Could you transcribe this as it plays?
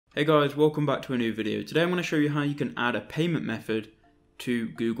Hey guys, welcome back to a new video. Today I'm going to show you how you can add a payment method to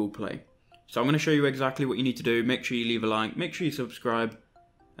Google Play. So I'm going to show you exactly what you need to do. Make sure you leave a like, make sure you subscribe,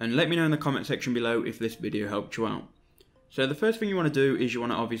 and let me know in the comment section below if this video helped you out. So the first thing you want to do is you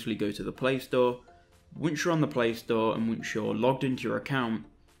want to obviously go to the Play Store. Once you're on the Play Store and once you're logged into your account,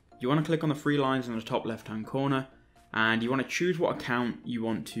 you want to click on the three lines in the top left hand corner and you want to choose what account you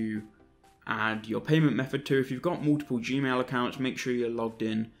want to add your payment method to. If you've got multiple Gmail accounts, make sure you're logged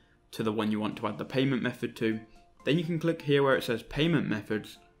in to the one you want to add the payment method to. Then you can click here where it says payment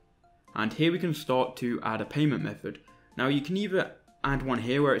methods, and here we can start to add a payment method. Now you can either add one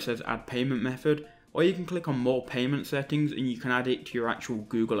here where it says add payment method, or you can click on more payment settings and you can add it to your actual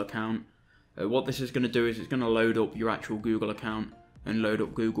Google account. What this is going to do is it's going to load up your actual Google account and load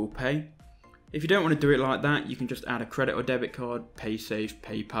up Google Pay. If you don't want to do it like that, you can just add a credit or debit card, PaySafe,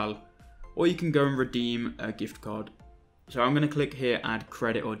 PayPal, or you can go and redeem a gift card. So I'm going to click here add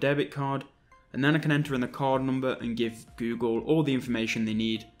credit or debit card, and then I can enter in the card number and give Google all the information they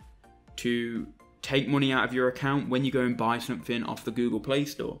need to take money out of your account when you go and buy something off the Google Play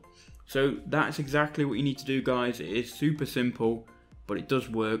Store. So that's exactly what you need to do, guys. It is super simple, but it does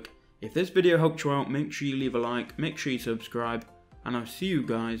work. If this video helped you out, make sure you leave a like, make sure you subscribe, and I'll see you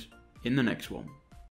guys in the next one.